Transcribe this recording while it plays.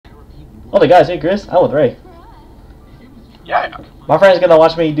Oh, the guys, hey Chris, I'm with Ray. Yeah. My friend's gonna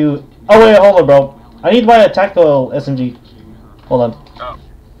watch me do. Oh wait, hold on, bro. I need to buy a tactical SMG. Hold on. Oh.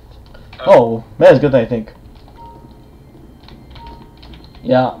 Oh, man, it's good, I think.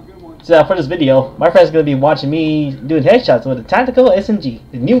 Yeah. So for this video, my friend's gonna be watching me doing headshots with a tactical SMG,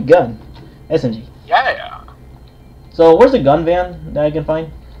 the new gun, SMG. Yeah. So where's the gun van that I can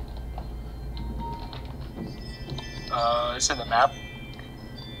find? It's in the map.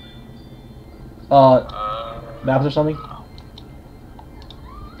 Maps or something?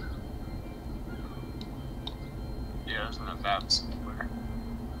 Yeah, it's in the map somewhere.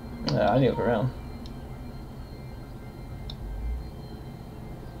 Yeah, I need to look around.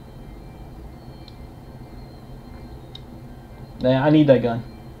 Nah, I need that gun.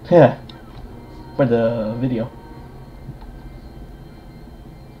 Yeah. For the video.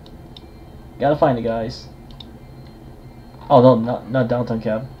 Gotta find it, guys. Oh no, not downtown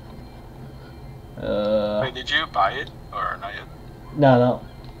cab. Wait, did you buy it or not yet? No.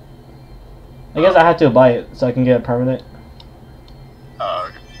 I guess I have to buy it so I can get it permanent. Oh,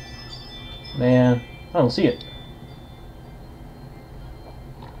 okay. Man, I don't see it.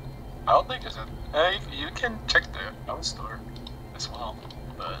 I don't think it's in. You can check the out store as well,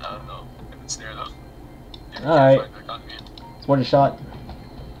 but I don't know if it's there though. Alright. It's worth a shot.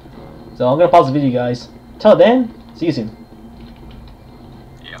 So I'm gonna pause the video, guys. Till then, see you soon.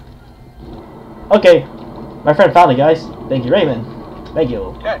 Yeah. Okay, my friend found it, guys. Thank you, Raymond. Thank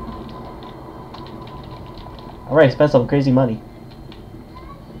you. Yeah. Alright, spent some crazy money.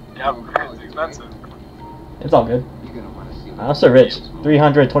 Yeah, it's expensive. It's all good. I'm so rich.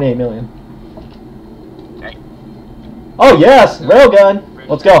 328 million. Okay. Oh yes, railgun.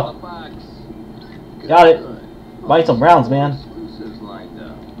 Let's go. Got it. Buy some rounds, man.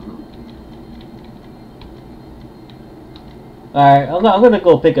 Alright, I'm gonna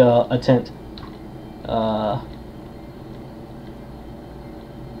go pick a tent.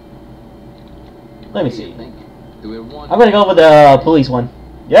 Let me see. I'm gonna go with the police one.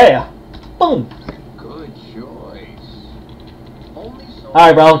 Yeah. Boom. Good choice.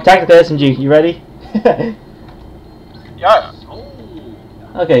 Alright, bro. Tactical SMG. You ready? Yeah.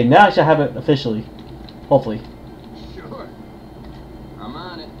 Okay, now I should have it officially. Hopefully. Sure. I'm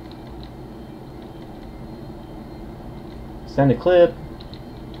on it. Send a clip.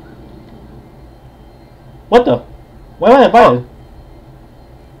 What the? Why am I invited?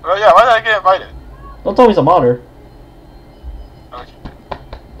 Oh yeah, why did I get invited? Don't tell me it's a modder. Okay.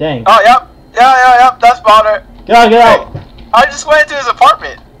 Dang. Oh, yep. Yeah, that's Bonner. Get out, get out. Hey, I just went into his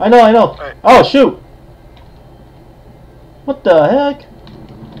apartment. I know. Wait. Oh, shoot. What the heck?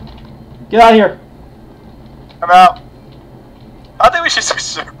 Get out of here. I'm out. I think we should switch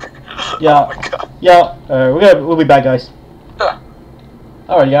server. Yeah. Oh my god. Yeah. We'll be back, guys.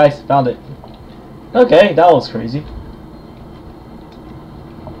 Alright, guys. Found it. Okay, that was crazy.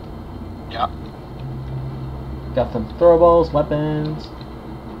 Yeah. Got some throwables, weapons.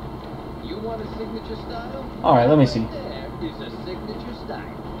 You want a signature style? Alright, let me see. There is a signature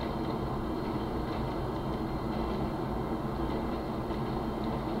style.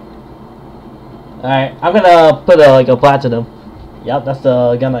 Alright, I'm gonna put like a platinum. Yep, that's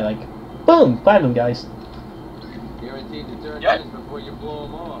the gun I like. Boom! Platinum, guys. Guaranteed to turn Yeah. this before you blow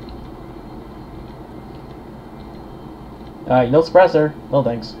them off. Alright, no suppressor. No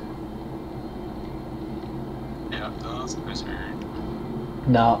thanks. Yeah, those are very...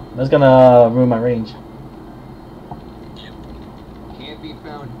 No, that's gonna ruin my range. Yep. Can't be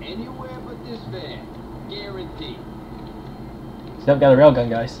found anywhere but this van. Guaranteed. Still got a railgun,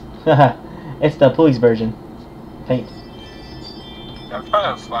 guys. It's the police version. Paint. Yeah, I'm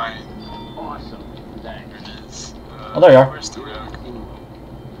trying to find... Awesome. Thanks. Oh, there you are. Where's the road?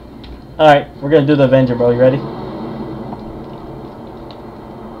 Alright, we're gonna do the Avenger, bro. You ready?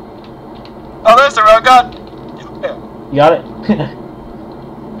 Oh, there's the road gun! Yeah. You got it? Yeah.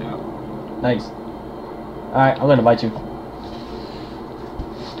 Nice. Alright, I'm gonna bite you.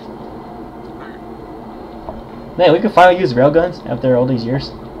 Man, we can finally use railguns after all these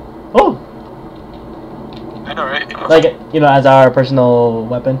years. Oh! I know, right? Like, you know, as our personal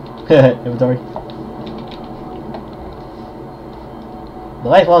weapon. Inventory. The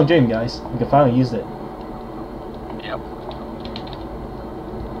lifelong dream, guys. We can finally use it. Yep.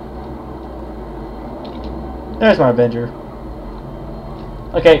 There's my Avenger.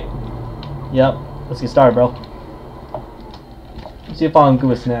 Okay. Yep. Let's get started, bro. Let's see if I'm good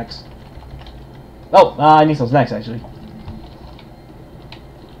with snacks. Oh, I need some snacks, actually.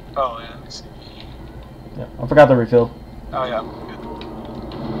 Oh, yeah, let me see. Yeah, I forgot the refill. Oh, yeah, I'm good.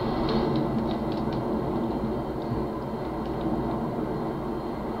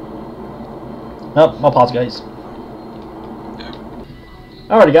 Oh, my pause, guys. Yeah.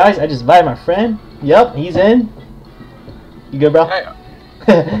 Alrighty, guys. I just invited my friend. Yep, he's in. You good, bro?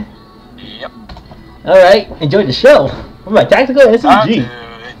 Yeah. Yep. Alright, enjoy the show. With my tactical I SMG.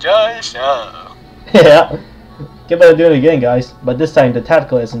 do enjoy the show. Yeah. Get better do it again, guys. But this time, the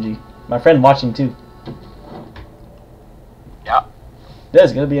tactical SMG. My friend watching too. Yeah. This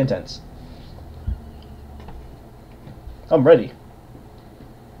is gonna be intense. I'm ready.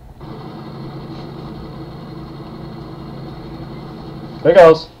 There it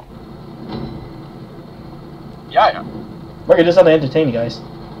goes. Yeah. We're gonna do something entertaining, guys.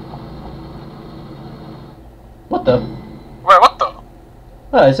 What the? Wait, what the?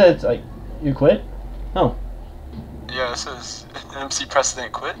 Oh, it said it's like, you quit? Oh, Yeah, it says MC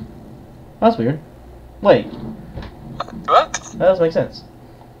President quit. that's weird. Wait, What? that doesn't make sense.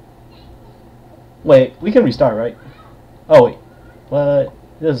 Wait, we can restart, right? Oh, wait. What?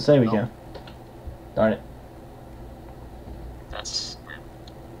 It doesn't say we can. Darn it. That's weird.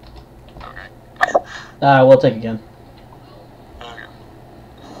 Okay. We'll take again. Okay.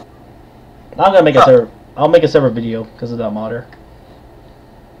 I'm gonna make a server. I'll make a server video because of that modder.